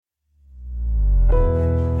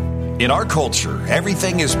In our culture,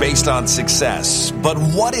 everything is based on success. But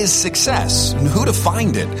what is success? And who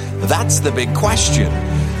defined it? That's the big question.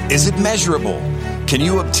 Is it measurable? Can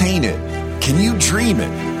you obtain it? Can you dream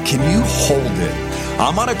it? Can you hold it?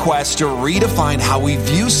 I'm on a quest to redefine how we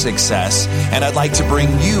view success, and I'd like to bring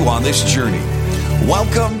you on this journey.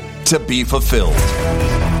 Welcome to Be Fulfilled.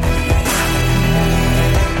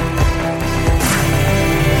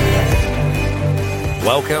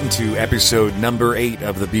 Welcome to episode number 8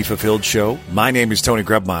 of the Be Fulfilled Show. My name is Tony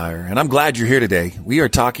Grubmeyer, and I'm glad you're here today. We are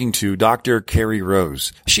talking to Dr. Carrie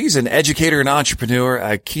Rose. She's an educator and entrepreneur,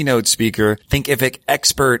 a keynote speaker, Thinkific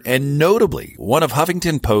expert, and notably one of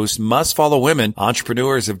Huffington Post's must-follow women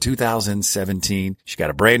entrepreneurs of 2017. She's got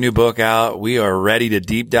a brand new book out. We are ready to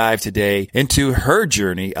deep dive today into her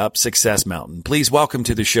journey up Success Mountain. Please welcome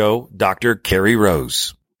to the show, Dr. Carrie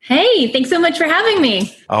Rose. Hey, thanks so much for having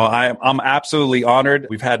me. Oh, I'm absolutely honored.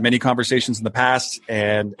 We've had many conversations in the past,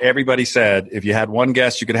 and everybody said if you had one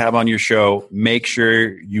guest you could have on your show, make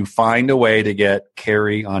sure you find a way to get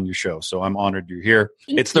Carrie on your show. So I'm honored you're here.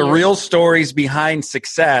 It's the real stories behind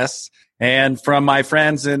success. And from my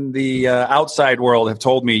friends in the outside world have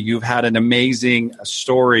told me you've had an amazing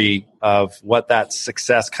story of what that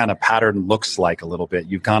success kind of pattern looks like a little bit.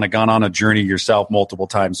 You've kind of gone on a journey yourself multiple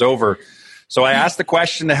times over. So I asked the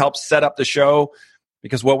question to help set up the show,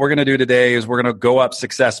 because what we're going to do today is we're going to go up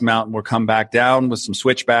Success Mountain. We'll come back down with some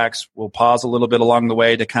switchbacks. We'll pause a little bit along the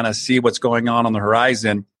way to kind of see what's going on the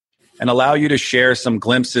horizon and allow you to share some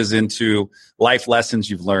glimpses into life lessons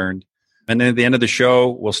you've learned. And then at the end of the show,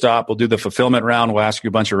 we'll stop. We'll do the fulfillment round. We'll ask you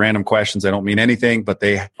a bunch of random questions. I don't mean anything, but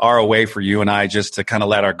they are a way for you and I just to kind of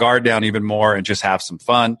let our guard down even more and just have some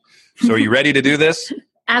fun. So are you ready to do this?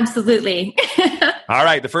 Absolutely. All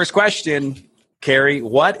right. The first question, Carrie,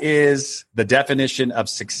 what is the definition of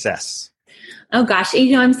success? Oh gosh,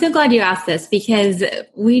 I'm so glad you asked this because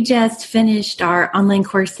we just finished our online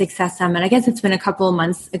course Success Summit. I guess it's been a couple of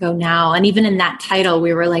months ago now. And even in that title,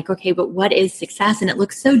 we were like, okay, but what is success? And it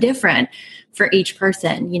looks so different for each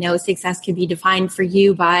person. Success can be defined for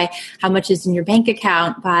you by how much is in your bank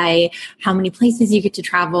account, by how many places you get to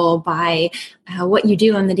travel, by what you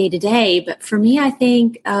do on the day to day. But for me, I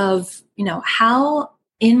think of, how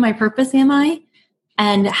in my purpose am I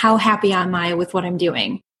and how happy am I with what I'm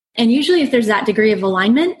doing? And usually if there's that degree of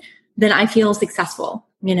alignment, then I feel successful,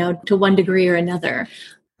 to one degree or another.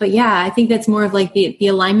 But yeah, I think that's more of like the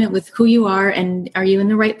alignment with who you are and are you in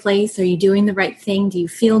the right place? Are you doing the right thing? Do you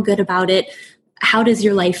feel good about it? How does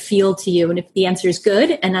your life feel to you? And if the answer is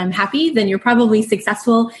good and I'm happy, then you're probably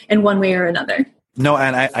successful in one way or another. No,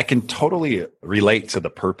 and I can totally relate to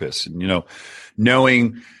the purpose. And,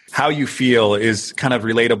 knowing how you feel is kind of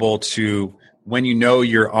relatable to when you know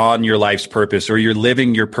you're on your life's purpose or you're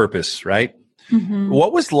living your purpose, right? Mm-hmm.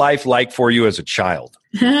 What was life like for you as a child?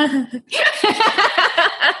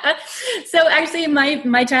 So actually,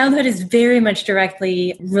 my childhood is very much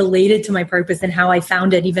directly related to my purpose and how I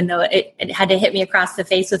found it, even though it had to hit me across the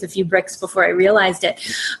face with a few bricks before I realized it.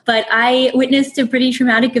 But I witnessed a pretty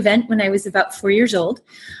traumatic event when I was about 4 years old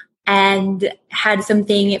and had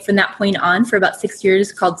something from that point on for about 6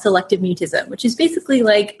 years called selective mutism, which is basically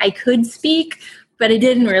like I could speak, but I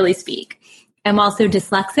didn't really speak. I'm also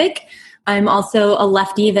dyslexic. I'm also a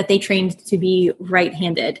lefty that they trained to be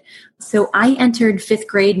right-handed. So I entered 5th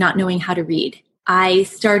grade not knowing how to read. I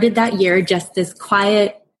started that year just this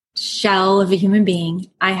quiet shell of a human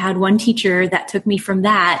being. I had one teacher that took me from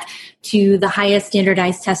that to the highest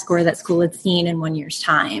standardized test score that school had seen in 1 year's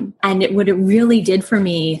time. And what it really did for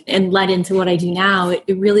me and led into what I do now,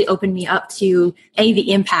 it really opened me up to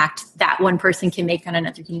the impact that one person can make on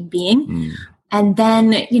another human being. Mm. And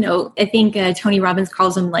then, I think Tony Robbins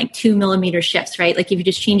calls them like 2 millimeter shifts, right? Like if you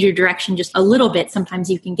just change your direction just a little bit, sometimes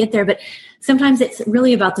you can get there. But sometimes it's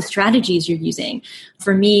really about the strategies you're using.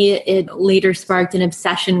 For me, it later sparked an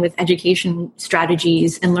obsession with education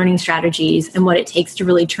strategies and learning strategies and what it takes to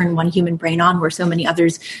really turn one human brain on where so many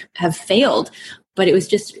others have failed. But it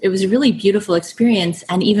was a really beautiful experience.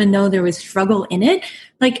 And even though there was struggle in it,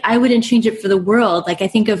 like I wouldn't change it for the world. Like I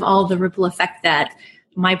think of all the ripple effect that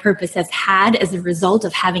my purpose has had as a result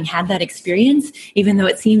of having had that experience. Even though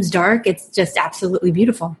it seems dark, it's just absolutely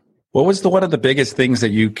beautiful. What was one of the biggest things that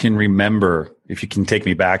you can remember, if you can take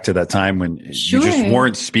me back to that time when you just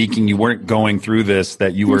weren't speaking, you weren't going through this,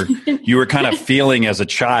 that you were kind of feeling as a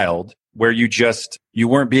child, where you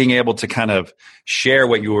weren't being able to kind of share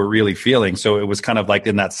what you were really feeling. So it was kind of like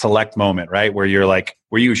in that select moment, right? Where you're like,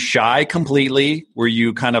 were you shy completely? Were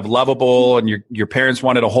you kind of lovable and your parents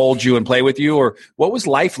wanted to hold you and play with you? Or what was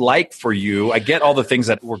life like for you? I get all the things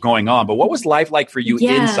that were going on, but what was life like for you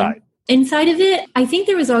inside? Inside of it, I think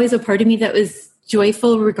there was always a part of me that was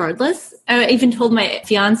joyful regardless. I even told my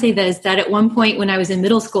fiance this, that at one point when I was in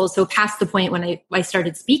middle school, so past the point when I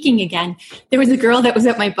started speaking again, there was a girl that was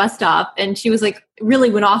at my bus stop and she was like, really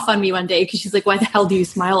went off on me one day because she's like, why the hell do you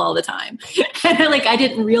smile all the time? And I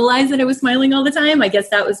didn't realize that I was smiling all the time. I guess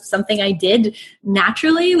that was something I did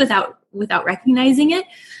naturally without recognizing it.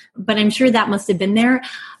 But I'm sure that must have been there.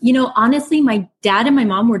 Honestly, my dad and my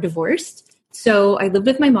mom were divorced. So I lived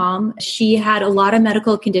with my mom. She had a lot of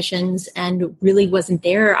medical conditions and really wasn't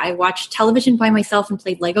there. I watched television by myself and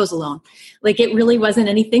played Legos alone. It really wasn't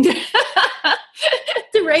anything to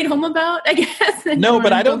write home about, I guess. No,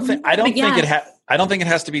 but I don't think it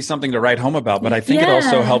has to be something to write home about, but I think it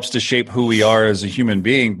also helps to shape who we are as a human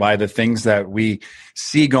being by the things that we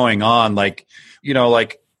see going on.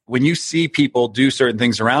 When you see people do certain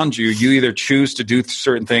things around you, you either choose to do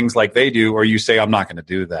certain things like they do, or you say, I'm not going to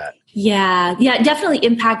do that. Yeah. It definitely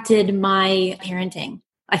impacted my parenting,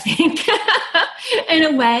 I think, in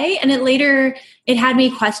a way. And it had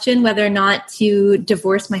me question whether or not to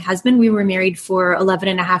divorce my husband. We were married for 11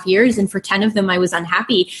 and a half years, and for 10 of them, I was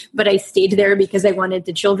unhappy, but I stayed there because I wanted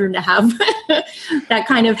the children to have that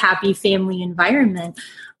kind of happy family environment.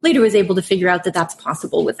 Later, I was able to figure out that that's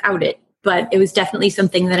possible without it. But it was definitely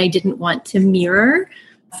something that I didn't want to mirror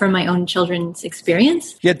from my own children's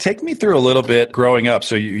experience. Yeah, take me through a little bit growing up.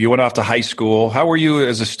 So you went off to high school. How were you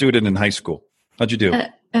as a student in high school? How'd you do?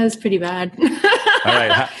 That was pretty bad. All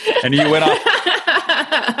right. And you went off.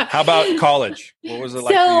 How about college? What was it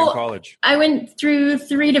like for you in college? I went through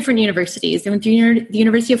 3 different universities. I went through the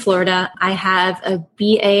University of Florida. I have a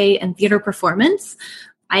BA in theater performance.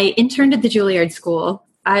 I interned at the Juilliard School.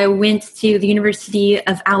 I went to the University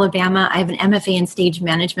of Alabama. I have an MFA in stage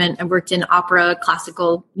management. I worked in opera,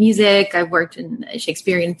 classical music. I worked in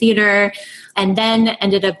Shakespearean theater, and then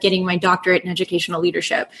ended up getting my doctorate in educational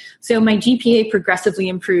leadership. So my GPA progressively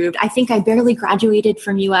improved. I think I barely graduated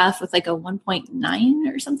from UF with a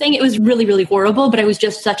 1.9 or something. It was really, really horrible, but I was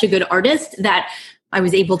just such a good artist that I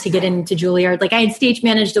was able to get into Juilliard. I had stage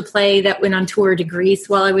managed a play that went on tour to Greece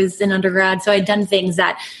while I was in undergrad. So I'd done things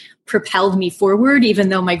that propelled me forward, even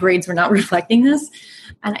though my grades were not reflecting this.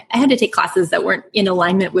 And I had to take classes that weren't in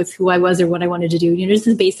alignment with who I was or what I wanted to do. Just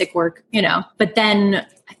the basic work, But then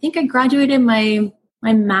I think I graduated. My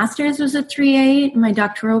master's was a 3.8. My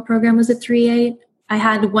doctoral program was a 3.8. I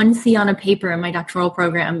had 1 C on a paper in my doctoral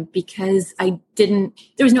program because there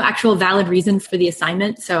was no actual valid reason for the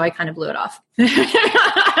assignment. So I kind of blew it off.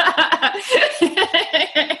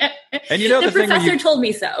 And the professor told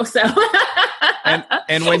me so.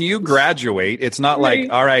 and when you graduate, it's not like,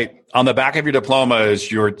 all right, on the back of your diploma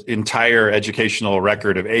is your entire educational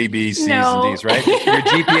record of A, B, C's, and D's, right? Your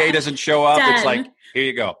GPA doesn't show up. Done. It's like, here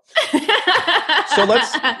you go. So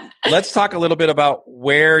let's talk a little bit about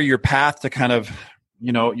where your path to kind of,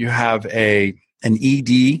 you have an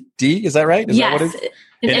EDD, is that right? Is yes. that what it is?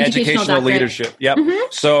 In educational leadership. Yep. Mm-hmm.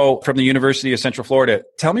 So from the University of Central Florida,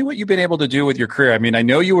 tell me what you've been able to do with your career. I mean, I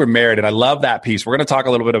know you were married, and I love that piece. We're going to talk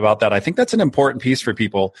a little bit about that. I think that's an important piece for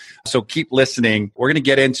people. So keep listening. We're going to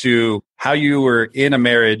get into how you were in a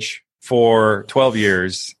marriage for 12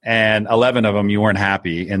 years and 11 of them you weren't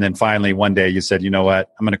happy. And then finally one day you said, you know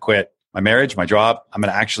what, I'm going to quit my marriage, my job. I'm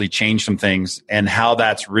going to actually change some things, and how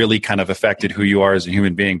that's really kind of affected who you are as a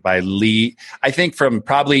human being I think from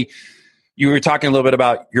probably, you were talking a little bit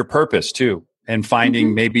about your purpose too, and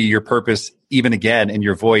finding maybe your purpose even again in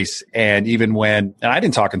your voice. And even and I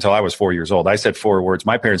didn't talk until I was 4 years old. I said 4 words.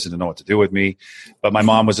 My parents didn't know what to do with me, but my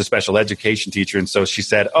mom was a special education teacher. And so she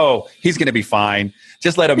said, oh, he's going to be fine.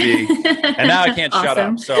 Just let him be. And now I can't shut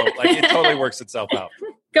up. So it totally works itself out.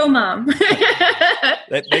 Go, Mom.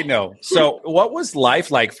 They know. So what was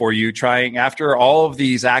life like for you trying after all of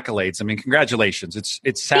these accolades? I mean, congratulations.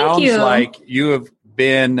 It sounds like you have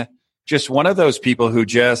been just one of those people who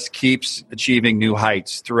just keeps achieving new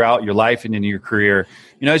heights throughout your life and in your career.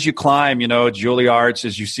 As you climb, Juilliard,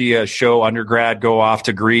 as you see a show undergrad go off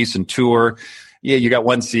to Greece and tour. Yeah, you got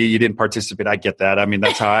 1 C, you didn't participate. I get that. I mean,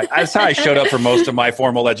 that's how I showed up for most of my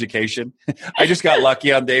formal education. I just got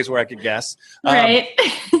lucky on days where I could guess. Right.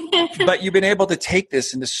 But you've been able to take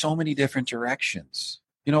this into so many different directions.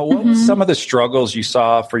 What were some of the struggles you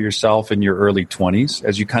saw for yourself in your early 20s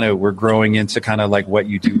as you kind of were growing into kind of like what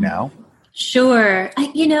you do now? Sure.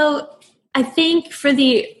 I think for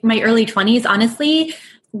my early 20s, honestly,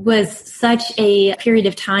 was such a period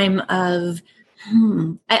of time of,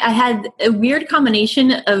 I had a weird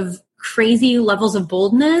combination of crazy levels of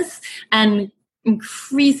boldness and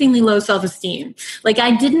increasingly low self-esteem.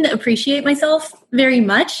 I didn't appreciate myself very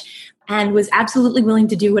much, and was absolutely willing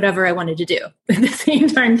to do whatever I wanted to do at the same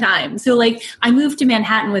darn time. So I moved to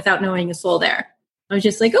Manhattan without knowing a soul there. I was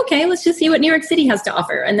just like, okay, let's just see what New York City has to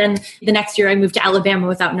offer. And then the next year I moved to Alabama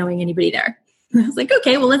without knowing anybody there. I was like,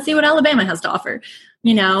 okay, well, let's see what Alabama has to offer,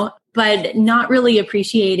 but not really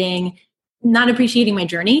appreciating my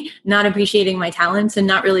journey, not appreciating my talents, and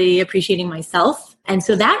not really appreciating myself. And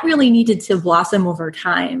so that really needed to blossom over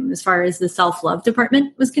time as far as the self-love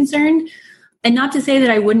department was concerned. And not to say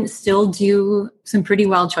that I wouldn't still do some pretty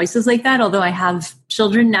wild choices like that, although I have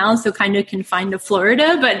children now, so kind of confined to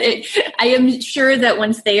Florida. But I am sure that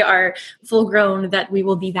once they are full grown, that we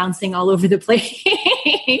will be bouncing all over the place.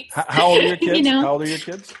 How old are your kids? How old are your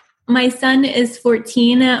kids? My son is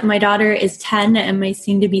 14, my daughter is 10, and my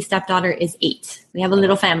soon-to-be stepdaughter is 8. We have a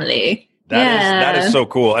little family. That is so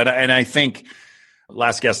cool. And I think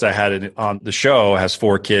last guest I had on the show has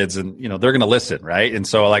 4 kids, and they're going to listen, right? And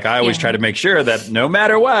so I always try to make sure that no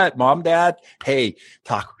matter what, mom, dad, hey,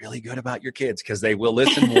 talk really good about your kids because they will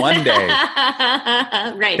listen one day.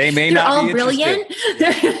 Right. They may They're not all be brilliant.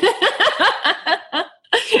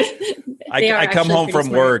 I come home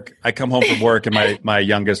from work. And my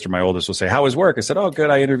youngest or my oldest will say, "How was work?" I said, "Oh, good.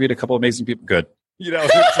 I interviewed a couple of amazing people." Good.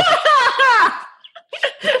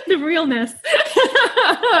 The realness.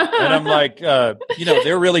 And I'm like,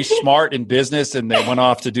 they're really smart in business, and they went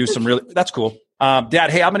off to do some really. That's cool. Dad,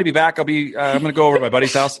 hey, I'm going to be back. I'm going to go over to my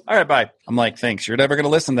buddy's house. All right, bye. I'm like, thanks. You're never going to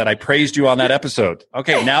listen that I praised you on that episode.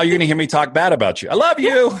 Okay, now you're going to hear me talk bad about you. I love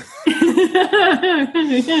you.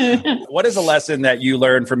 What is a lesson that you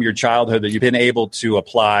learned from your childhood that you've been able to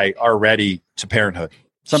apply already to parenthood?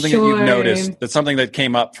 Something that you've noticed, that's something that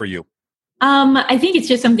came up for you. I think it's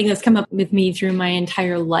just something that's come up with me through my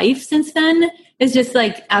entire life since then. It's just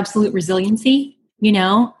like absolute resiliency,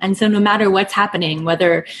 And so no matter what's happening,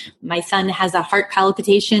 whether my son has a heart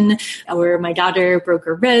palpitation or my daughter broke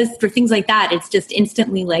her wrist or things like that, it's just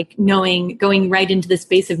instantly like going right into the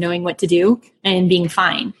space of knowing what to do and being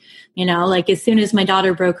fine. As soon as my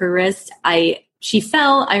daughter broke her wrist, she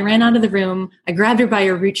fell, I ran out of the room, I grabbed her by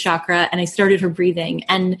her root chakra and I started her breathing.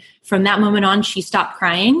 And from that moment on, she stopped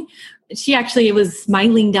crying. She actually was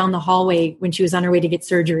smiling down the hallway when she was on her way to get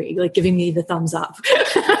surgery, like giving me the thumbs up.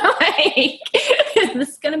 This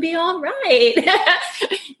is going to be all right.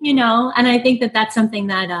 And I think that that's something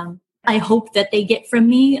that I hope that they get from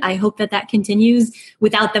me. I hope that that continues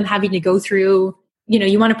without them having to go through,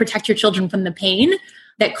 you want to protect your children from the pain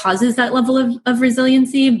that causes that level of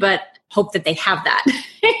resiliency, but hope that they have that.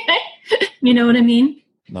 You know what I mean?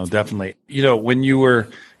 No, definitely. When you were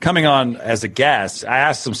coming on as a guest, I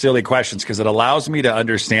asked some silly questions because it allows me to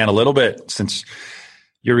understand a little bit, since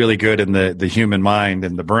you're really good in the human mind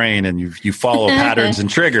and the brain, and you follow patterns and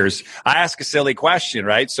triggers. I ask a silly question,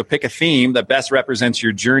 right? So pick a theme that best represents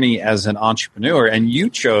your journey as an entrepreneur. And you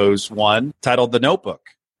chose one titled The Notebook.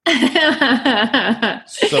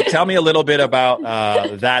 So tell me a little bit about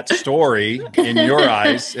that story in your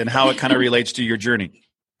eyes and how it kind of relates to your journey.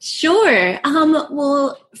 Sure.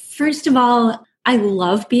 Well, first of all, I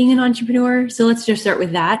love being an entrepreneur. So let's just start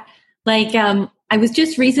with that. I was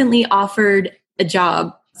just recently offered a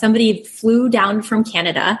job. Somebody flew down from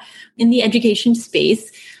Canada in the education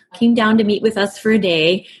space, came down to meet with us for a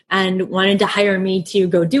day and wanted to hire me to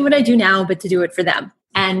go do what I do now, but to do it for them.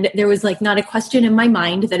 And there was not a question in my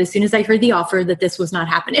mind that as soon as I heard the offer that this was not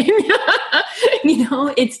happening.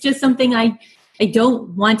 It's just something I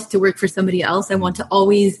don't want to work for somebody else. I want to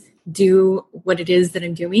always do what it is that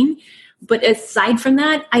I'm doing. But aside from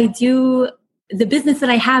that, the business that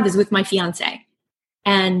I have is with my fiance.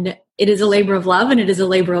 And it is a labor of love and it is a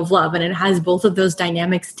labor of love. And it has both of those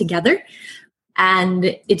dynamics together.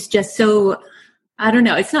 And it's just so, I don't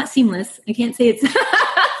know, it's not seamless. I can't say it's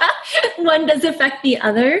one does affect the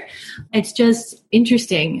other. It's just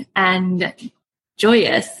interesting and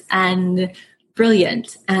joyous and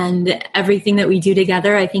brilliant. And everything that we do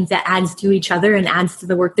together, I think that adds to each other and adds to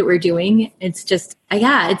the work that we're doing. It's just,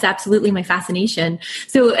 it's absolutely my fascination.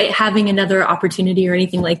 So having another opportunity or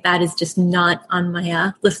anything like that is just not on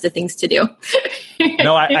my list of things to do.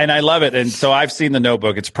 No, I love it. And so I've seen The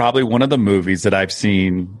Notebook. It's probably one of the movies that I've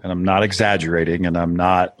seen, and I'm not exaggerating, and I'm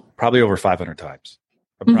not probably over 500 times.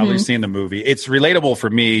 I've probably seen the movie. It's relatable for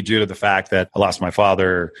me due to the fact that I lost my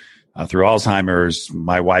father through Alzheimer's.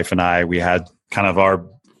 My wife and I, we had kind of our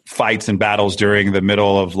fights and battles during the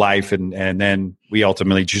middle of life. And then we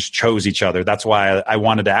ultimately just chose each other. That's why I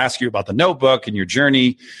wanted to ask you about The Notebook and your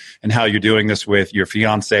journey and how you're doing this with your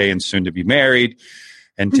fiance and soon to be married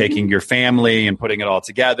and taking your family and putting it all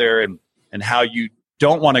together and how you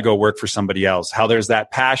don't want to go work for somebody else, how there's that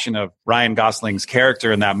passion of Ryan Gosling's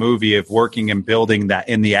character in that movie of working and building that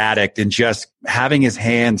in the attic and just having his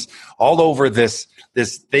hands all over this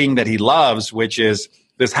thing that he loves, which is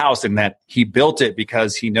this house, and that he built it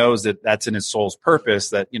because he knows that that's in his soul's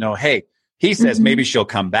purpose, that, hey, he says maybe she'll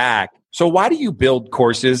come back. So why do you build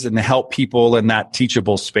courses and help people in that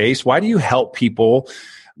teachable space? Why do you help people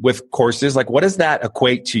with courses? Like, what does that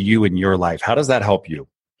equate to you in your life? How does that help you?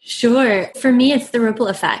 Sure. For me, it's the ripple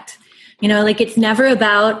effect. It's never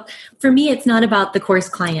about, for me, it's not about the course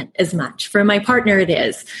client as much. For my partner, it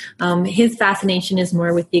is. His fascination is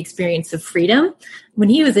more with the experience of freedom. When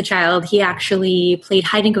he was a child, he actually played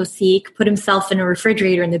hide and go seek, put himself in a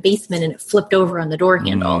refrigerator in the basement, and it flipped over on the door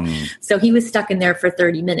handle. So he was stuck in there for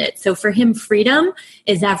 30 minutes. So for him, freedom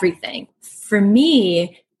is everything. For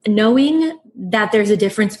me, knowing that there's a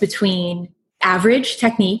difference between average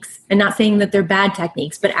techniques, and not saying that they're bad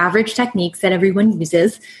techniques, but average techniques that everyone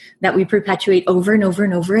uses, that we perpetuate over and over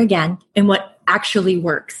and over again, and what actually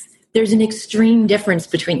works. There's an extreme difference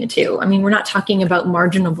between the two. I mean, we're not talking about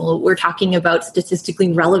marginal, we're talking about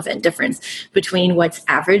statistically relevant difference between what's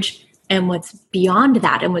average and what's beyond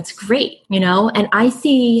that and what's great, and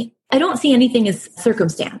I don't see anything as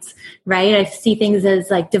circumstance, right? I see things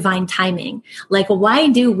as like divine timing. Like, why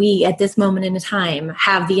do we at this moment in time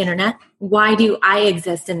have the internet? Why do I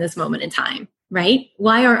exist in this moment in time, right?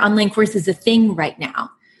 Why are online courses a thing right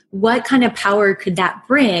now? What kind of power could that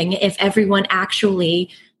bring if everyone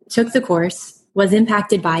actually took the course, was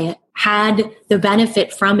impacted by it, had the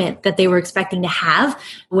benefit from it that they were expecting to have,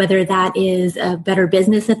 whether that is a better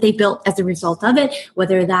business that they built as a result of it,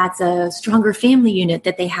 whether that's a stronger family unit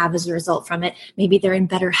that they have as a result from it. Maybe they're in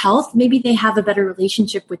better health. Maybe they have a better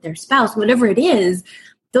relationship with their spouse, whatever it is,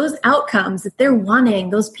 those outcomes that they're wanting,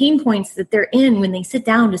 those pain points that they're in when they sit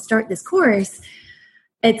down to start this course.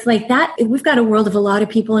 It's like that. We've got a world of a lot of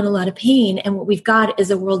people in a lot of pain. And what we've got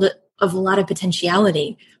is a world of a lot of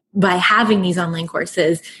potentiality by having these online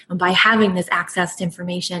courses and by having this access to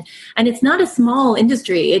information. And it's not a small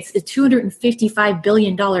industry. It's a $255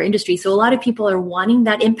 billion industry. So a lot of people are wanting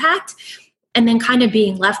that impact and then kind of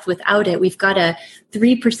being left without it. We've got a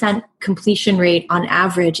 3% completion rate on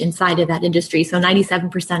average inside of that industry. So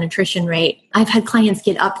 97% attrition rate. I've had clients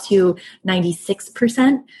get up to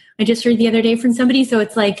 96%. I just heard the other day from somebody. So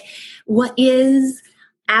it's like, what is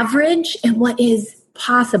average and what is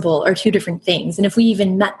possible are two different things. And if we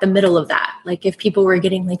even met the middle of that, like if people were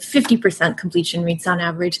getting like 50% completion rates on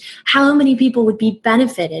average, how many people would be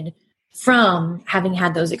benefited from having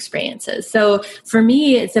had those experiences? So for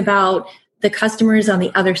me, it's about the customers on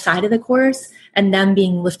the other side of the course and them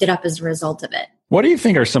being lifted up as a result of it. What do you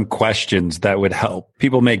think are some questions that would help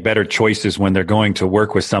people make better choices when they're going to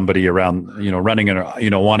work with somebody around, running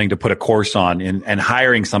and, wanting to put a course on and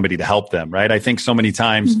hiring somebody to help them, right? I think so many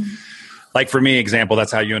times, like for me, example,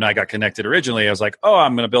 that's how you and I got connected originally. I was like, oh,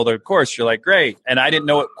 I'm going to build a course. You're like, great. And I didn't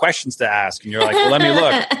know what questions to ask. And you're like, well, let me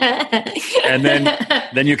look. And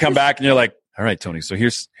then you come back and you're like, all right, Tony, so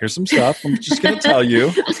here's some stuff. I'm just going to tell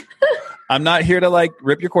you. I'm not here to like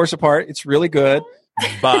rip your course apart. It's really good.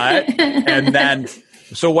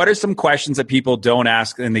 So what are some questions that people don't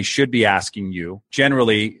ask and they should be asking you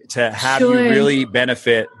generally to have you really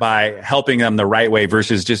benefit by helping them the right way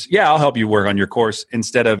versus just, I'll help you work on your course,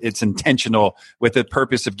 instead of it's intentional with the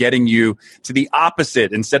purpose of getting you to the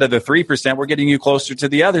opposite. Instead of the 3%, we're getting you closer to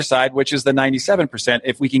the other side, which is the 97%.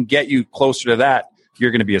 If we can get you closer to that,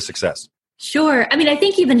 you're going to be a success. Sure. I mean, I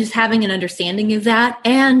think even just having an understanding of that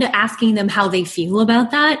and asking them how they feel about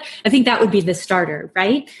that, I think that would be the starter,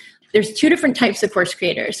 right? There's two different types of course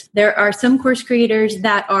creators. There are some course creators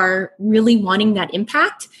that are really wanting that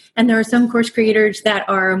impact, and there are some course creators that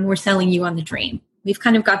are more selling you on the dream. We've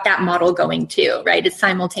kind of got that model going too, right? It's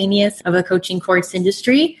simultaneous of a coaching course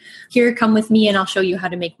industry. Here, come with me and I'll show you how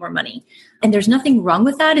to make more money. And there's nothing wrong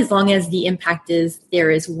with that as long as the impact is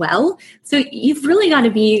there as well. So you've really got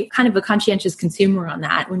to be kind of a conscientious consumer on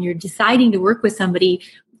that. When you're deciding to work with somebody,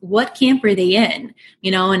 what camp are they in,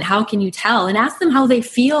 and how can you tell? And ask them how they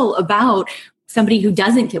feel about somebody who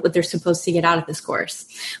doesn't get what they're supposed to get out of this course.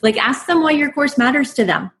 Like, ask them why your course matters to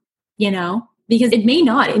them, because it may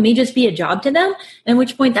not. It may just be a job to them, at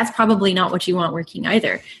which point that's probably not what you want working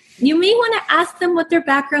either. You may want to ask them what their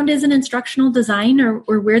background is in instructional design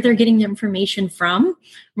or where they're getting the information from,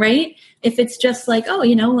 right? If it's just like,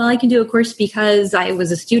 I can do a course because I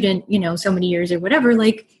was a student, so many years or whatever,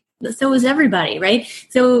 like, so is everybody, right?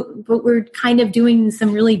 But we're kind of doing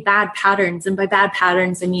some really bad patterns. And by bad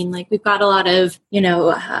patterns, I mean, like, we've got a lot of,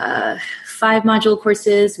 5-module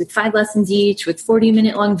courses with 5 lessons each, with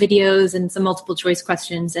 40-minute long videos and some multiple choice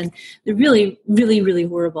questions. And they're really, really, really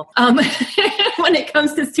horrible. when it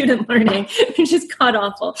comes to student learning, which is god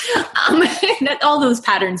awful. All those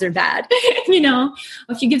patterns are bad.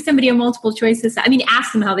 If you give somebody a multiple choice assessment,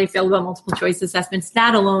 ask them how they feel about multiple choice assessments.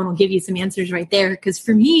 That alone will give you some answers right there. Because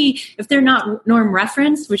for me, if they're not norm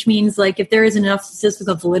referenced, which means like if there isn't enough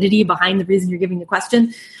statistical validity behind the reason you're giving the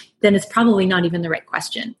question, then it's probably not even the right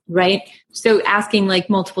question, right? So asking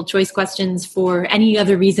like multiple choice questions for any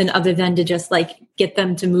other reason other than to just like get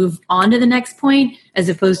them to move on to the next point, as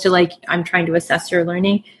opposed to like, I'm trying to assess your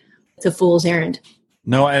learning, it's a fool's errand.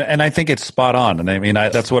 No, and I think it's spot on. And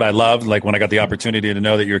that's what I loved. Like when I got the opportunity to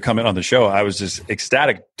know that you were coming on the show, I was just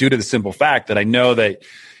ecstatic due to the simple fact that I know that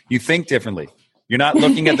you think differently. You're not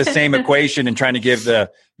looking at the same equation and trying to give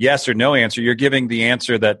the yes or no answer. You're giving the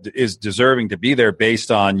answer that is deserving to be there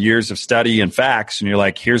based on years of study and facts. And you're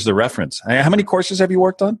like, here's the reference. How many courses have you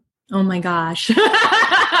worked on? Oh my gosh.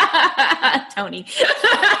 Tony.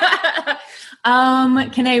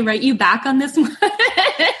 Can I write you back on this one?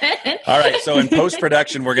 All right. So in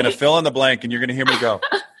post-production, we're going to fill in the blank and you're going to hear me go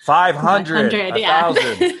 500,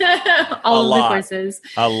 1,000. All of the courses.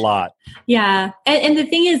 A lot. Yeah. And the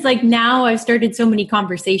thing is, like, now I've started so many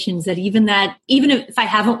conversations that even if I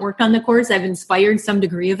haven't worked on the course, I've inspired some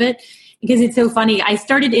degree of it, because it's so funny. I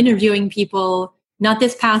started interviewing people, not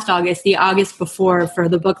this past August, the August before, for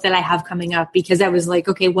the book that I have coming up, because I was like,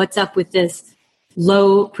 okay, what's up with this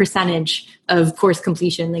low percentage of course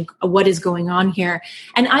completion? Like, what is going on here?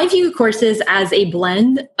 And I view courses as a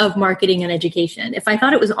blend of marketing and education. If I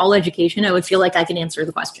thought it was all education, I would feel like I can answer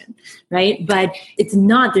the question, right? But it's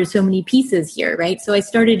not. There's so many pieces here, right? So I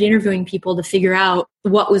started interviewing people to figure out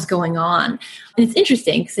what was going on. And it's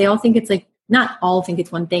interesting because they all think it's like, not all think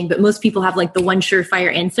it's one thing, but most people have like the one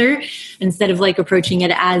surefire answer instead of like approaching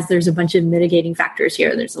it as there's a bunch of mitigating factors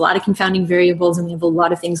here. There's a lot of confounding variables, and we have a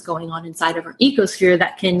lot of things going on inside of our ecosphere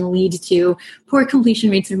that can lead to poor completion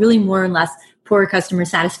rates and really more or less poor customer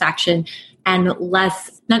satisfaction and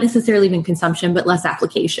less, not necessarily even consumption, but less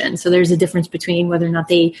application. So there's a difference between whether or not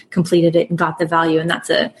they completed it and got the value. And that's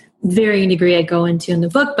a varying degree I go into in the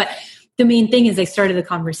book. But the main thing is I started the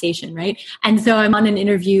conversation, right? And so I'm on an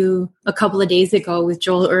interview a couple of days ago with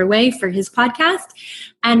Joel Urway for his podcast.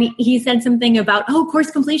 And he said something about,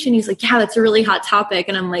 course completion. He's like, yeah, that's a really hot topic.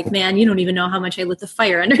 And I'm like, man, you don't even know how much I lit the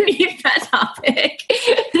fire underneath that topic.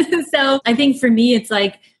 So I think for me, it's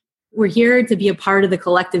like, we're here to be a part of the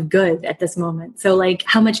collective good at this moment. So like,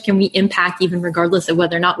 how much can we impact even regardless of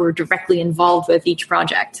whether or not we're directly involved with each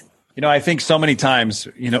project? I think so many times,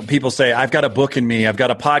 people say, I've got a book in me, I've got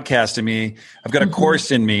a podcast in me, I've got a course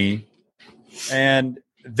in me. And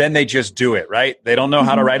then they just do it, right? They don't know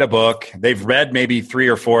how to write a book. They've read maybe 3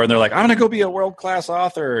 or 4 and they're like, I'm going to go be a world-class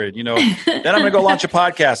author. Then I'm going to go launch a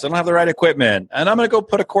podcast. I don't have the right equipment. And I'm going to go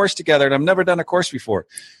put a course together. And I've never done a course before.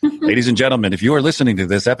 Ladies and gentlemen, if you are listening to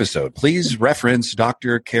this episode, please reference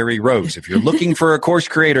Dr. Carrie Rose. If you're looking for a course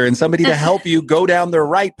creator and somebody to help you go down the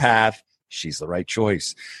right path, she's the right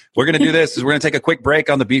choice. We're going to do this. We're going to take a quick break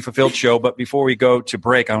on the Be Fulfilled show. But before we go to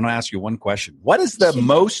break, I want to ask you one question. What is the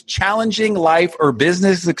most challenging life or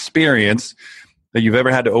business experience that you've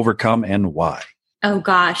ever had to overcome, and why? Oh,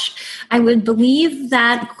 gosh. I would believe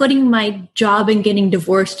that quitting my job and getting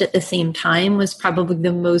divorced at the same time was probably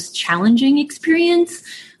the most challenging experience,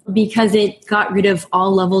 because it got rid of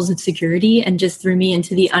all levels of security and just threw me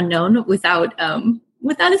into the unknown without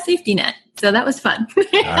a safety net. So that was fun.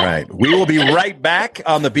 All right. We will be right back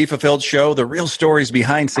on the Be Fulfilled show, the real stories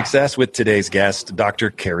behind success, with today's guest, Dr.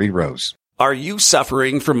 Carrie Rose. Are you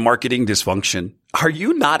suffering from marketing dysfunction? Are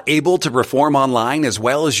you not able to perform online as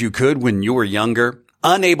well as you could when you were younger?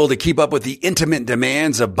 Unable to keep up with the intimate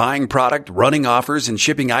demands of buying product, running offers, and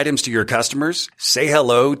shipping items to your customers? Say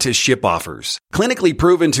hello to ShipOffers. Clinically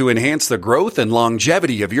proven to enhance the growth and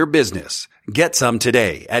longevity of your business. Get some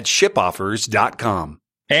today at shipoffers.com.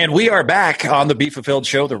 And we are back on the Be Fulfilled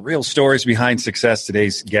show, the real stories behind success.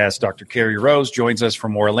 Today's guest, Dr. Carrie Rose, joins us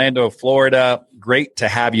from Orlando, Florida. Great to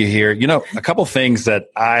have you here. A couple things that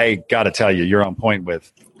I got to tell you, you're on point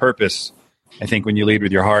with. Purpose. I think when you lead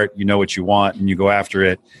with your heart, you know what you want and you go after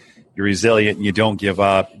it. You're resilient and you don't give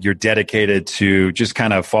up. You're dedicated to just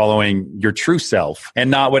kind of following your true self and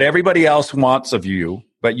not what everybody else wants of you,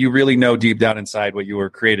 but you really know deep down inside what you were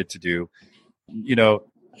created to do.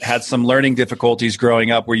 Had some learning difficulties growing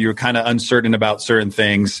up where you were kind of uncertain about certain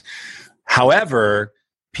things. However,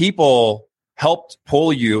 people helped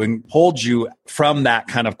pull you and pulled you from that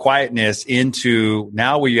kind of quietness into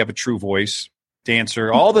now where you have a true voice,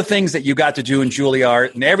 dancer, all the things that you got to do in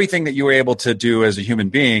Juilliard and everything that you were able to do as a human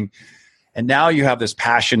being. And now you have this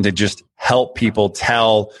passion to just help people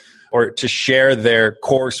tell or to share their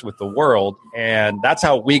course with the world. And that's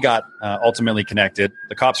how we got ultimately connected.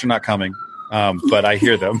 The Cops Are Not Coming. but I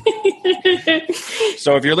hear them.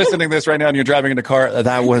 So if you're listening to this right now and you're driving in a car,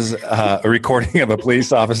 that was a recording of a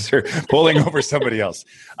police officer pulling over somebody else.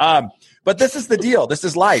 But this is the deal. This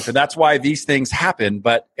is life. And that's why these things happen.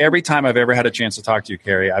 But every time I've ever had a chance to talk to you,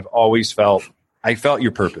 Carrie, I've always felt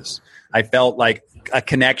your purpose. I felt like a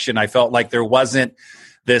connection. I felt like there wasn't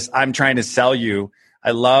this, I'm trying to sell you.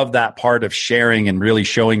 I love that part of sharing and really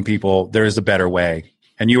showing people there is a better way.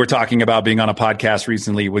 And you were talking about being on a podcast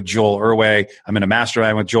recently with Joel Urway. I'm in a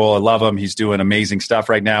mastermind with Joel. I love him. He's doing amazing stuff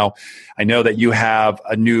right now. I know that you have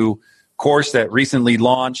a new course that recently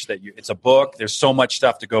launched, it's a book. There's so much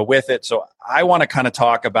stuff to go with it. So I want to kind of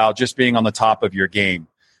talk about just being on the top of your game,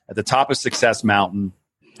 at the top of Success Mountain,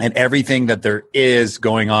 and everything that there is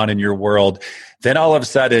going on in your world. Then all of a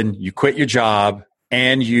sudden you quit your job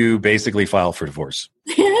and you basically file for divorce.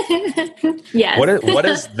 Yes. What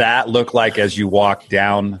does that look like as you walk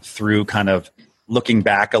down through, kind of looking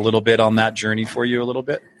back a little bit on that journey for you a little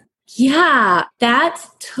bit? Yeah, that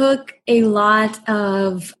took a lot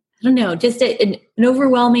of, I don't know, just an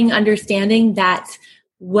overwhelming understanding that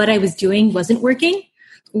what I was doing wasn't working,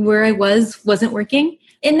 where I wasn't working.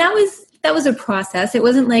 And that was a process. It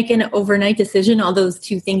wasn't like an overnight decision. All those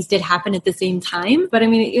two things did happen at the same time. But I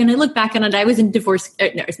mean, when I look back on it, I was in divorce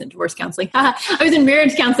counseling. I was in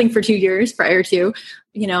marriage counseling for 2 years prior to,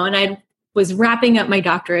 and I was wrapping up my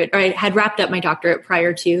doctorate, or I had wrapped up my doctorate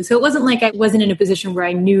prior to. So it wasn't like I wasn't in a position where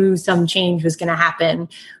I knew some change was going to happen.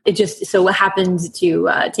 It just so happened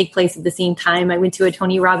to take place at the same time. I went to a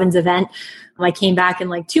Tony Robbins event. I came back and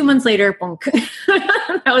like 2 months later, bonk,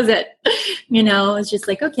 that was it. It's just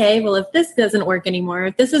like, okay, well, if this doesn't work anymore,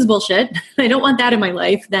 if this is bullshit, I don't want that in my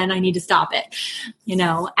life, then I need to stop it,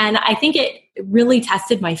 And I think it really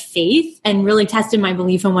tested my faith and really tested my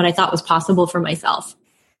belief in what I thought was possible for myself,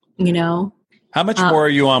 How much more are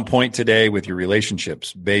you on point today with your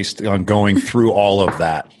relationships based on going through all of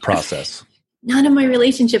that process? None of my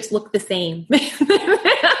relationships look the same.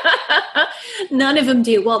 None of them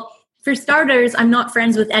do. Well, for starters, I'm not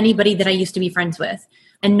friends with anybody that I used to be friends with.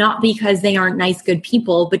 And not because they aren't nice, good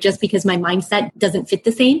people, but just because my mindset doesn't fit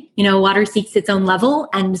the same. Water seeks its own level.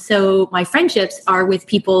 And so my friendships are with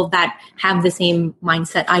people that have the same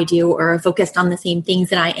mindset I do, or are focused on the same things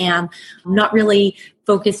that I am. I'm not really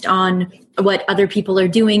focused on what other people are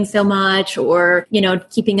doing so much, or,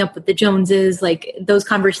 keeping up with the Joneses. Like, those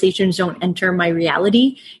conversations don't enter my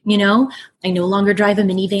reality. I no longer drive a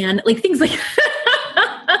minivan, like things like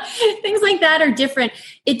things like that are different.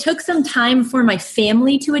 It took some time for my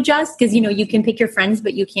family to adjust, because, you can pick your friends,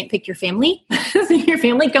 but you can't pick your family. So your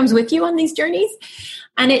family comes with you on these journeys.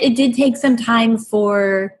 And it did take some time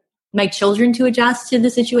for my children to adjust to the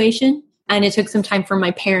situation. And it took some time for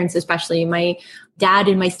my parents, especially my dad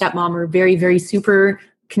and my stepmom, are very, very super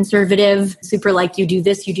conservative, super like, you do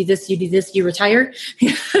this, you do this, you do this, you retire.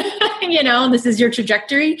 This is your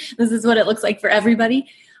trajectory. This is what it looks like for everybody.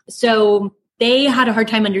 So they had a hard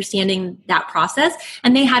time understanding that process,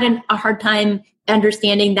 and they had a hard time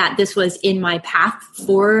understanding that this was in my path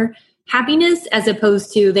for happiness, as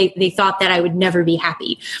opposed to they thought that I would never be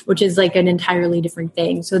happy, which is like an entirely different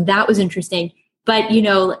thing. So that was interesting. But,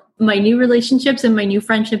 my new relationships and my new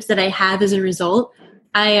friendships that I have as a result,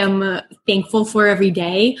 I am thankful for every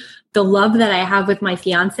day. The love that I have with my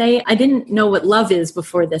fiance, I didn't know what love is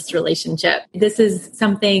before this relationship. This is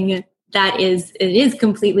something that it is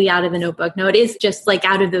completely out of the notebook. No, it is just like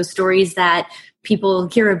out of those stories that people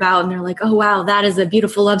hear about, and they're like, oh, wow, that is a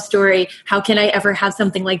beautiful love story. How can I ever have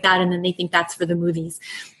something like that? And then they think that's for the movies,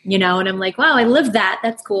 and I'm like, wow, I lived that.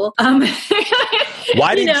 That's cool.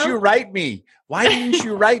 Why didn't you write me? Why didn't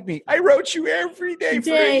you write me? I wrote you every day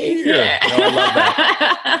for a year. Yeah. No, I love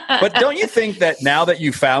that. But don't you think that now that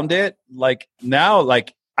you found it, I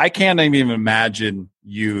can't even imagine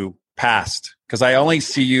you past, because I only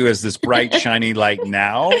see you as this bright, shiny light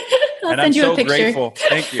now. And I'm so grateful.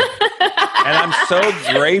 Thank you. And I'm so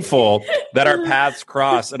grateful that our paths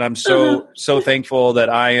cross. And I'm so thankful that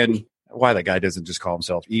why that guy doesn't just call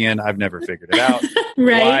himself Ian, I've never figured it out.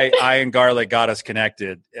 Right. Why Ian Garlic got us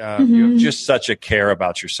connected. You have just such a care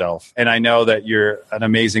about yourself. And I know that you're an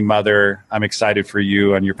amazing mother. I'm excited for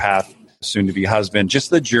you on your path, soon to be husband, just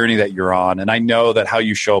the journey that you're on. And I know that how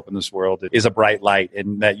you show up in this world is a bright light,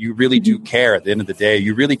 and that you really do care. At the end of the day,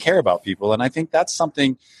 you really care about people. And I think that's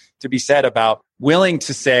something to be said about willing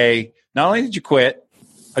to say, not only did you quit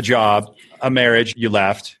a job, a marriage, you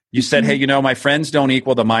left, you said, hey, my friends don't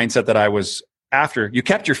equal the mindset that I was after. You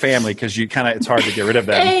kept your family because it's hard to get rid of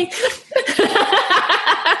them. Hey.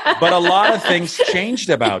 But a lot of things changed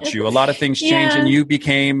about you. A lot of things changed, and you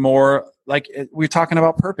became more like, we're talking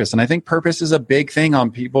about purpose. And I think purpose is a big thing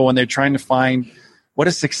on people when they're trying to find what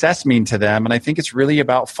does success mean to them? And I think it's really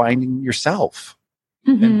about finding yourself.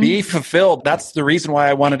 And be fulfilled. That's the reason why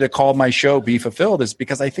I wanted to call my show Be Fulfilled, is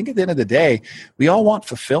because I think at the end of the day, we all want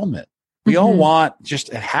fulfillment. We all want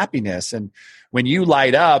just a happiness. And when you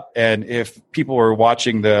light up, and if people are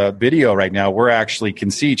watching the video right now, we're actually can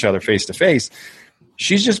see each other face to face.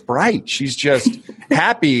 She's just bright. She's just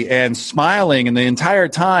happy and smiling. And the entire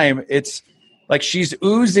time, it's like she's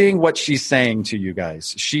oozing what she's saying to you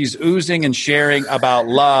guys. She's oozing and sharing about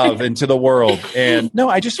love into the world. And no,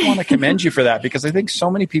 I just want to commend you for that, because I think so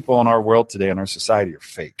many people in our world today, in our society, are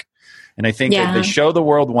fake. And I think that they show the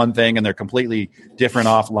world one thing and they're completely different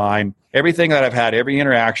offline. Everything that I've had, every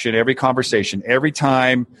interaction, every conversation, every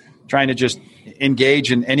time trying to just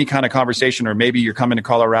engage in any kind of conversation, or maybe you're coming to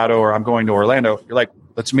Colorado or I'm going to Orlando, you're like,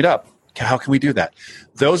 let's meet up. How can we do that?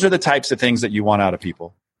 Those are the types of things that you want out of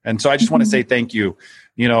people. And so I just want to say thank you.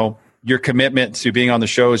 You know, your commitment to being on the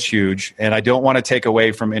show is huge, and I don't want to take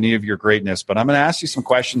away from any of your greatness, but I'm going to ask you some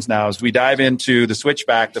questions now as we dive into the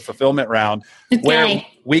switchback, the fulfillment round, where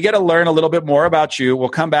we get to learn a little bit more about you. We'll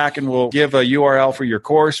come back and we'll give a URL for your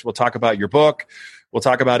course. We'll talk about your book. We'll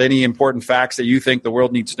talk about any important facts that you think the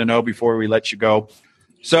world needs to know before we let you go.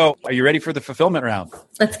 So are you ready for the fulfillment round?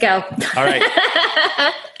 Let's go. All right.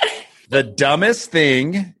 The dumbest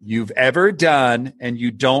thing you've ever done and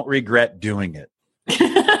you don't regret doing it.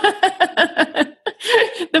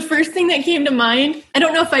 The first thing that came to mind, I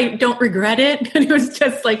don't know if I don't regret it, but it was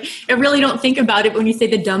just like, I really don't think about it when you say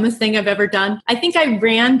the dumbest thing I've ever done. I think I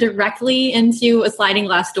ran directly into a sliding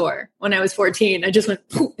glass door when I was 14. I just went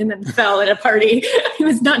poof, and then fell at a party. I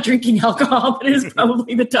was not drinking alcohol, but it is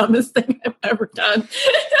probably the dumbest thing I've ever done.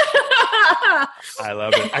 I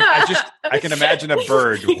love it. I can imagine a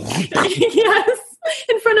bird. Yes,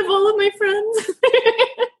 in front of all of my friends.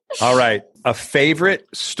 All right. A favorite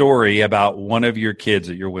story about one of your kids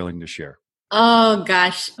that you're willing to share? Oh,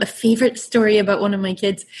 gosh. A favorite story about one of my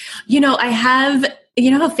kids. You know, I have,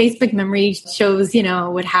 you know how Facebook memory shows, you know,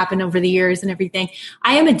 what happened over the years and everything.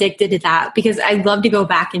 I am addicted to that because I love to go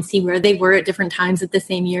back and see where they were at different times at the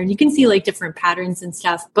same year. And you can see like different patterns and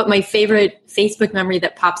stuff. But my favorite Facebook memory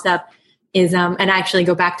that pops up is, and I actually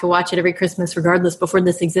go back to watch it every Christmas, regardless, before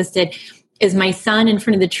this existed, is my son in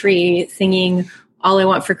front of the tree singing "All I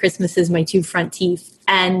Want for Christmas Is My Two Front Teeth."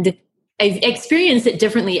 And I've experienced it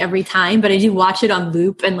differently every time, but I do watch it on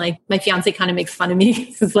loop. And like my fiance kind of makes fun of me.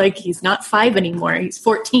 He's like, he's not 5 anymore. He's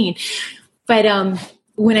 14. But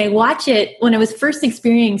when I watch it, when I was first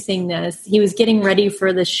experiencing this, he was getting ready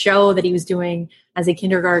for the show that he was doing as a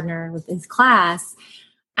kindergartner with his class.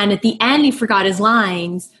 And at the end, he forgot his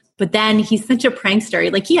lines. But then he's such a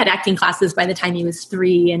prankster. Like he had acting classes by the time he was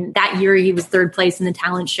 3. And that year he was 3rd place in the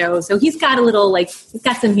talent show. So he's got a little, like, he's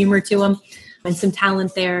got some humor to him and some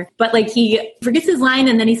talent there. But like he forgets his line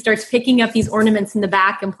and then he starts picking up these ornaments in the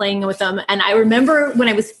back and playing with them. And I remember when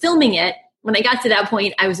I was filming it, when I got to that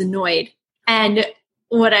point, I was annoyed. And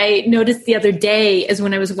what I noticed the other day is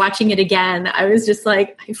when I was watching it again, I was just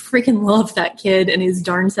like, I freaking love that kid and his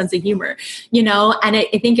darn sense of humor, you know? And I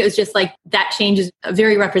think it was just like that change is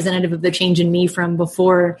very representative of the change in me from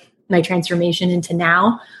before my transformation into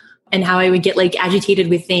now, and how I would get like agitated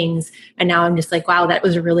with things. And now I'm just like, wow, that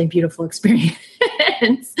was a really beautiful experience.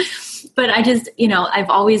 But I just, you know, I've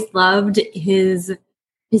always loved his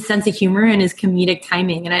sense of humor and his comedic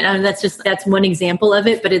timing. And I know that's one example of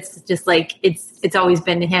it, but it's just like, it's always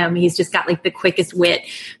been him. He's just got like the quickest wit,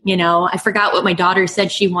 you know. I forgot what my daughter said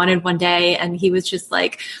she wanted one day. And he was just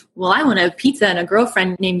like, well, I want a pizza and a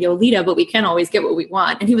girlfriend named Yolita, but we can't always get what we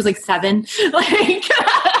want. And he was like 7, like,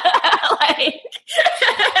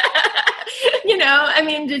 you know, I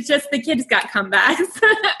mean, it's just the kid's got comebacks.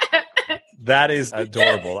 That is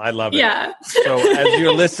adorable. I love it. Yeah. So as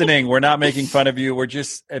you're listening, we're not making fun of you. We're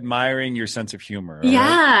just admiring your sense of humor.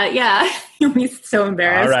 Yeah. Right? Yeah. You'll be so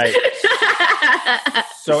embarrassed. All right.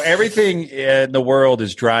 So everything in the world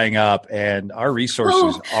is drying up and our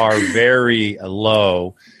resources are very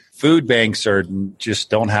low. Food banks just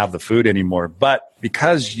don't have the food anymore. But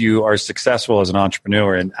because you are successful as an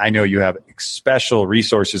entrepreneur, and I know you have special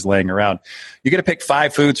resources laying around, you're going to pick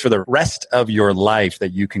 5 foods for the rest of your life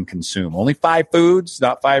that you can consume. Only 5 foods,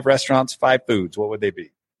 not 5 restaurants, 5 foods. What would they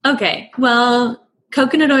be? Okay. Well,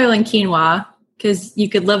 coconut oil and quinoa, because you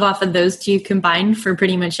could live off of those 2 combined for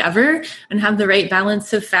pretty much ever and have the right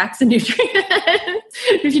balance of fats and nutrients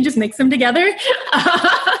if you just mix them together.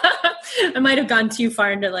 I might have gone too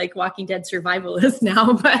far into like Walking Dead survivalist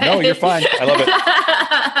now, but no, you're fine. I love it.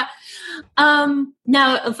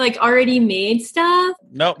 Now it's like already made stuff.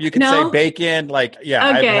 Nope, you can say bacon. Like,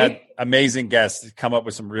 yeah, okay. I've had amazing guests come up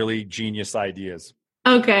with some really genius ideas.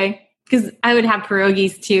 Okay. Because I would have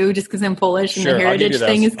pierogies too, just because I'm Polish and Sure, the heritage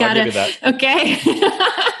thing has got to. Okay.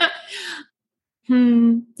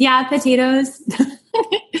 Yeah, potatoes.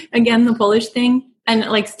 Again, the Polish thing. And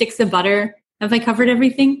like sticks of butter. Have I covered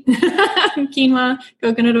everything? Quinoa,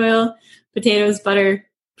 coconut oil, potatoes, butter,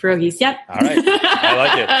 pierogies. Yep. All right. I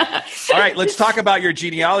like it. All right. Let's talk about your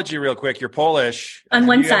genealogy real quick. You're Polish. On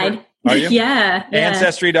one side. Are you? Yeah.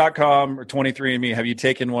 Ancestry.com or 23andMe. Have you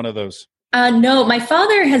taken one of those? No, my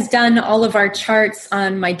father has done all of our charts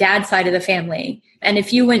on my dad's side of the family. And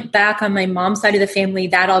if you went back on my mom's side of the family,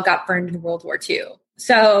 that all got burned in World War II.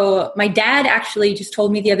 So my dad actually just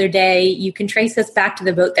told me the other day, you can trace us back to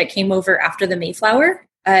the boat that came over after the Mayflower.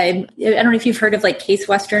 I don't know if you've heard of like Case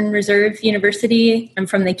Western Reserve University. I'm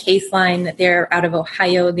from the Case line. They're out of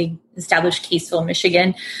Ohio. They established Caseville,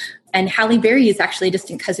 Michigan. And Halle Berry is actually a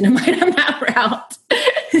distant cousin of mine on that route.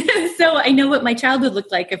 So I know what my childhood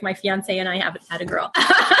looked like if my fiance and I haven't had a girl.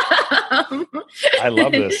 I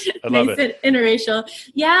love this. I love it. Interracial.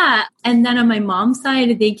 Yeah. And then on my mom's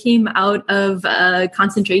side, they came out of a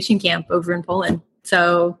concentration camp over in Poland.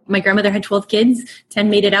 So my grandmother had 12 kids, 10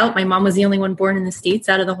 made it out. My mom was the only one born in the States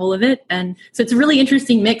out of the whole of it. And so it's a really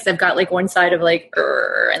interesting mix. I've got like one side of like,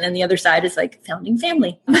 and then the other side is like founding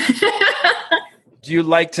family. Do you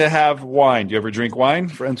like to have wine? Do you ever drink wine?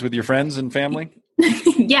 Friends with your friends and family?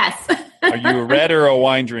 Yes. Are you a red or a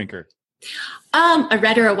wine drinker? A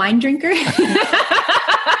red or a wine drinker?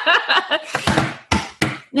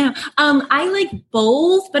 No. I like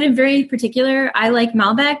both, but in very particular, I like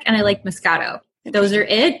Malbec and I like Moscato. Those are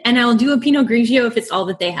it. And I'll do a Pinot Grigio if it's all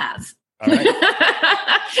that they have. All right.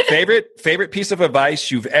 Favorite piece of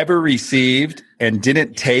advice you've ever received and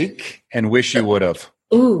didn't take and wish you would have?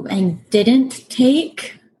 Ooh, and didn't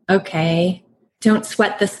take? Okay. Don't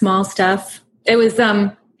sweat the small stuff. It was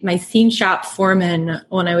my scene shop foreman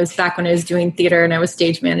when I was doing theater and I was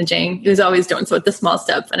stage managing. It was always don't sweat the small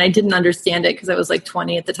stuff. And I didn't understand it because I was like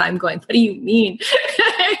 20 at the time going, what do you mean?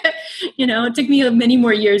 It took me many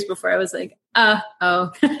more years before I was like,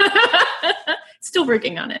 oh. Still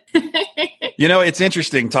working on it. It's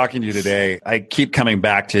interesting talking to you today. I keep coming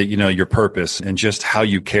back to, your purpose and just how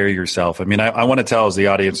you carry yourself. I mean, I want to tell, as the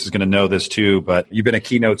audience is going to know this too, but you've been a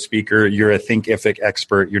keynote speaker. You're a Thinkific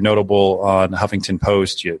expert. You're notable on Huffington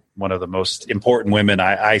Post. You're one of the most important women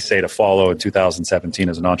I say to follow in 2017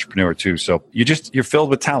 as an entrepreneur too. So you're filled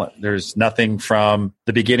with talent. There's nothing from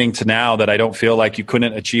the beginning to now that I don't feel like you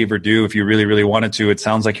couldn't achieve or do if you really, really wanted to. It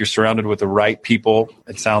sounds like you're surrounded with the right people.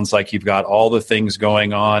 It sounds like you've got all the things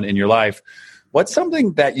going on in your life. What's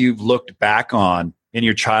something that you've looked back on in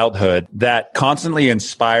your childhood that constantly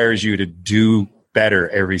inspires you to do better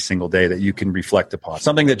every single day that you can reflect upon?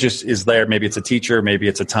 Something that just is there. Maybe it's a teacher, maybe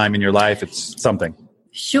it's a time in your life. It's something.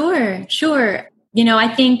 Sure.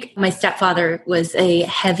 I think my stepfather was a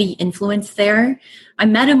heavy influence there. I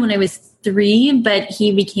met him when I was 3, but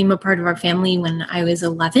he became a part of our family when I was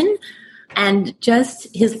 11. And just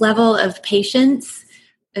his level of patience,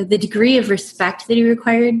 the degree of respect that he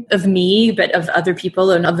required of me, but of other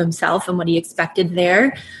people and of himself and what he expected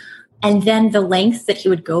there. And then the lengths that he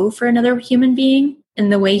would go for another human being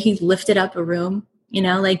and the way he lifted up a room.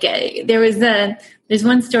 There's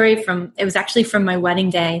one story it was actually from my wedding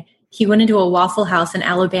day. He went into a Waffle House in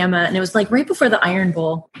Alabama, and it was like right before the Iron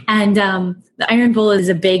Bowl. And the Iron Bowl is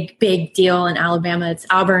a big, big deal in Alabama. It's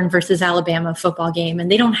Auburn versus Alabama football game, and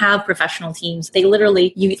they don't have professional teams. They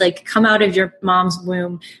literally, you like come out of your mom's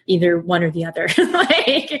womb, either one or the other,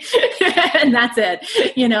 and that's it,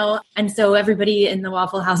 And so everybody in the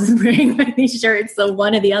Waffle House is wearing these shirts, so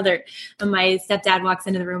one or the other. And my stepdad walks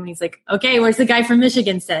into the room, and he's like, "Okay, where's the guy from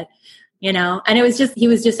Michigan?" Said, And he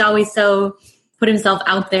was just always so put himself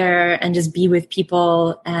out there and just be with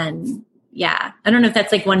people. And yeah, I don't know if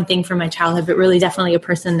that's like one thing from my childhood, but really definitely a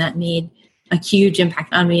person that made a huge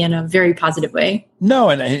impact on me in a very positive way. No,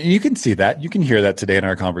 and you can see that. You can hear that today in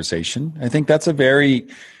our conversation. I think that's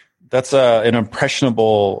an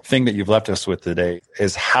impressionable thing that you've left us with today,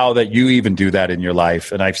 is how that you even do that in your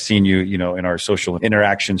life. And I've seen you, in our social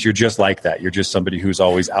interactions, you're just like that. You're just somebody who's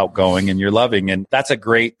always outgoing and you're loving. And that's a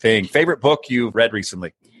great thing. Favorite book you've read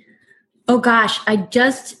recently? Oh gosh, I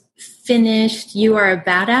just finished You Are a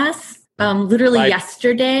Badass.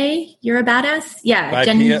 Yesterday. You're a Badass. Yeah. By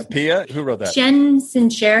Pia? Who wrote that? Jen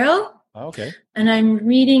Sincero. Oh, okay. And I'm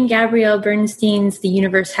reading Gabrielle Bernstein's The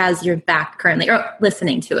Universe Has Your Back currently, or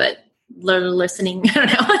listening to it. Listening, I don't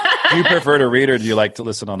know. Do you prefer to read or do you like to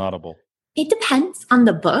listen on Audible? It depends on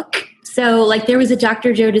the book. So like there was a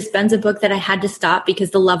Dr. Joe Dispenza book that I had to stop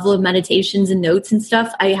because the level of meditations and notes and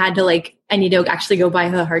stuff, I need to actually go buy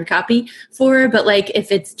a hard copy for. But like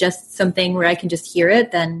if it's just something where I can just hear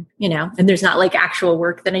it, then, and there's not like actual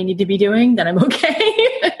work that I need to be doing, then I'm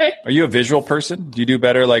okay. Are you a visual person? Do you do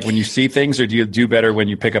better like when you see things, or do you do better when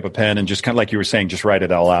you pick up a pen and just kind of like you were saying, just write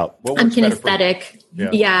it all out? I'm kinesthetic.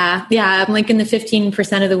 Yeah. I'm like in the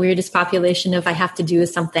 15% of the weirdest population of I have to do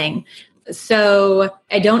something. So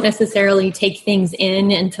I don't necessarily take things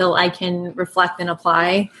in until I can reflect and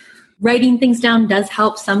apply. Writing things down does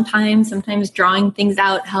help sometimes. Sometimes drawing things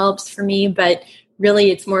out helps for me, but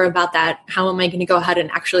really it's more about that. How am I going to go ahead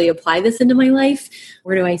and actually apply this into my life?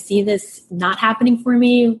 Where do I see this not happening for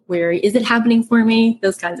me? Where is it happening for me?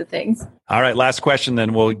 Those kinds of things. All right. Last question,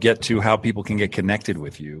 then we'll get to how people can get connected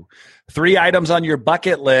with you. 3 items on your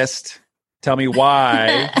bucket list. Tell me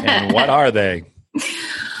why and what are they?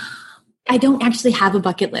 I don't actually have a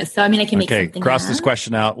bucket list. So, I can make something cross this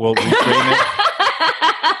question out. We'll reframe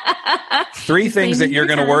it. 3 things that you're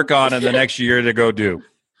going to work on in the next year to go do.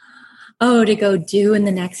 Oh, to go do in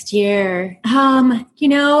the next year.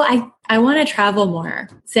 I want to travel more.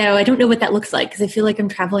 So I don't know what that looks like because I feel like I'm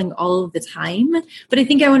traveling all of the time. But I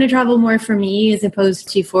think I want to travel more for me as opposed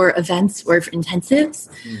to for events or for intensives.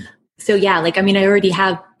 So yeah, I already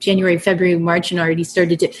have January, February, March, and already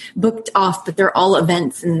started to booked off, but they're all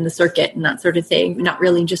events in the circuit and that sort of thing, not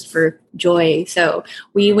really just for joy. So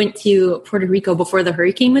we went to Puerto Rico before the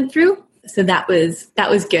hurricane went through. So that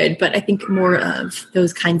was good, but I think more of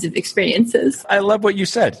those kinds of experiences. I love what you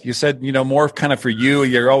said. You said, more kind of for you.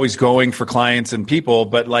 You're always going for clients and people,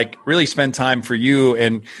 but like really spend time for you.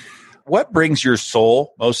 And what brings your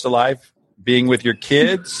soul most alive? Being with your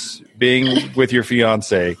kids, being with your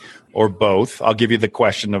fiance, or both? I'll give you the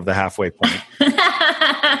question of the halfway point.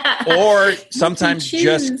 Or sometimes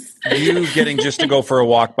just you getting just to go for a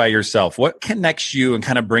walk by yourself. What connects you and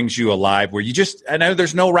kind of brings you alive where I know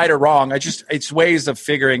there's no right or wrong. It's ways of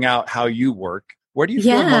figuring out how you work. Where do you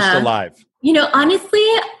feel most alive? Honestly,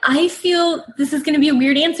 I feel this is going to be a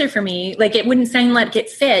weird answer for me. Like it wouldn't sound like it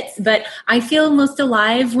fits, but I feel most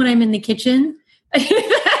alive when I'm in the kitchen.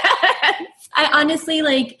 I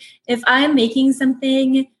honestly, if I'm making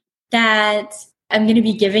something that I'm going to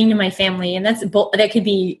be giving to my family, and that could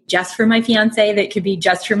be just for my fiance, that could be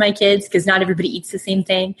just for my kids, because not everybody eats the same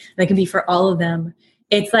thing. That can be for all of them.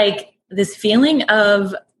 It's like this feeling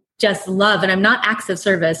of just love, and I'm not acts of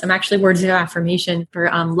service. I'm actually words of affirmation for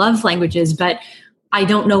love languages, but I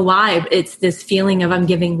don't know why. It's this feeling of I'm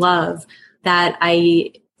giving love that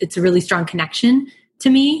it's a really strong connection to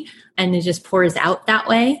me, and it just pours out that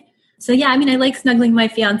way. So yeah, I like snuggling my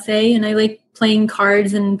fiance, and I like playing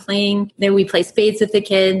cards and we play spades with the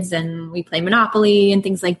kids, and we play Monopoly and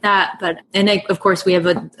things like that. Of course we have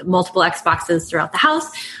multiple Xboxes throughout the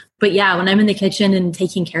house. But yeah, when I'm in the kitchen and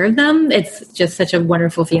taking care of them, it's just such a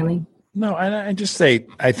wonderful feeling. No, and I just say,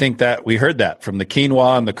 I think that we heard that from the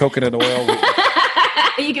quinoa and the coconut oil.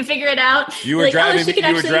 You can figure it out. You were driving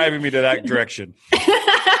me to that direction.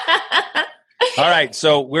 All right.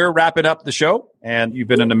 So we're wrapping up the show, and you've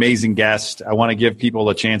been an amazing guest. I want to give people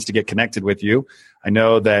a chance to get connected with you. I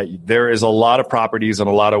know that there is a lot of properties and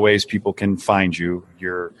a lot of ways people can find you.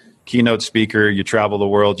 You're keynote speaker, you travel the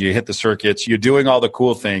world, you hit the circuits, you're doing all the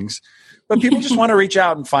cool things, but people just want to reach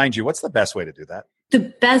out and find you. What's the best way to do that? The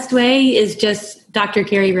best way is just Dr.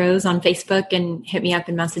 Carrie Rose on Facebook and hit me up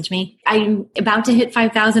and message me. I'm about to hit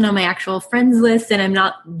 5,000 on my actual friends list, and I'm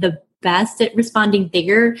not the best at responding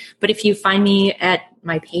bigger, but if you find me at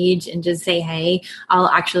my page and just say, hey, I'll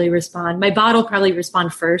actually respond. My bot will probably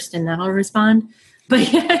respond first, and then I'll respond. But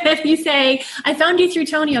if you say, I found you through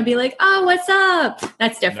Tony, I'll be like, oh, what's up?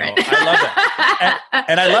 That's different. No, I love that.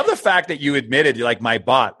 And I love the fact that you admitted, you're like, my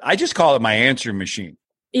bot. I just call it my answer machine.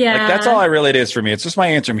 Yeah. That's all it is for me. It's just my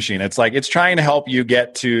answer machine. It's like, it's trying to help you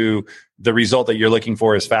get to the result that you're looking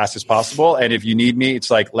for as fast as possible. And if you need me, it's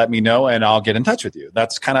like, let me know and I'll get in touch with you.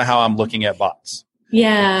 That's kind of how I'm looking at bots.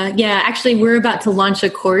 Yeah. Actually, we're about to launch a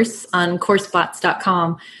course on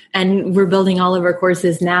coursebots.com, and we're building all of our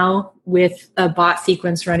courses now with a bot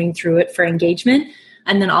sequence running through it for engagement.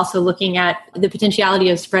 And then also looking at the potentiality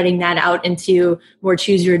of spreading that out into more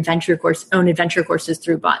choose your own adventure courses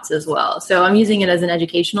through bots as well. So I'm using it as an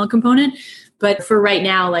educational component. But for right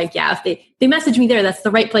now, if they message me there, that's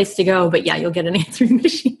the right place to go. But yeah, you'll get an answering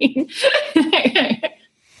machine.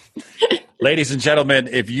 Ladies and gentlemen,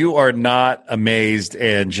 if you are not amazed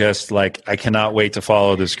and just like, I cannot wait to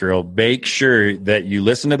follow this girl, make sure that you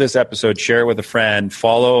listen to this episode, share it with a friend,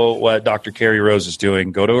 follow what Dr. Carrie Rose is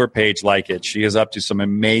doing, go to her page, like it. She is up to some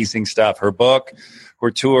amazing stuff. Her book, her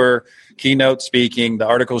tour, keynote speaking, the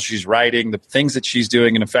articles she's writing, the things that she's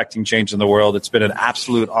doing and affecting change in the world. It's been an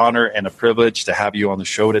absolute honor and a privilege to have you on the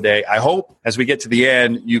show today. I hope as we get to the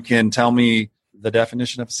end, you can tell me the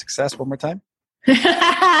definition of success one more time.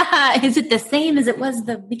 Is it the same as it was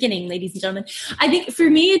the beginning, ladies and gentlemen? I think for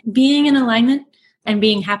me, being in alignment and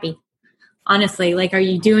being happy. Honestly, like, are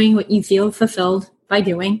you doing what you feel fulfilled by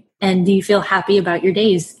doing? And do you feel happy about your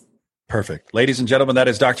days? Perfect. Ladies and gentlemen, that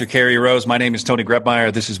is Dr. Carrie Rose. My name is Tony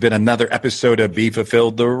Grebmeier. This has been another episode of Be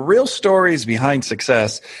Fulfilled, the real stories behind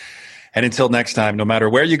success. And until next time, no matter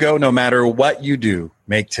where you go, no matter what you do,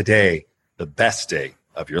 make today the best day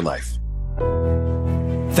of your life.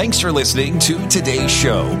 Thanks for listening to today's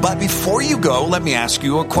show. But before you go, let me ask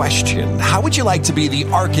you a question. How would you like to be the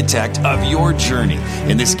architect of your journey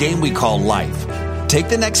in this game we call life? Take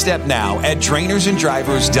the next step now at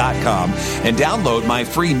trainersandrivers.com and download my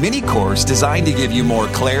free mini course designed to give you more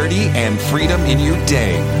clarity and freedom in your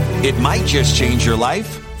day. It might just change your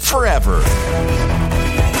life forever.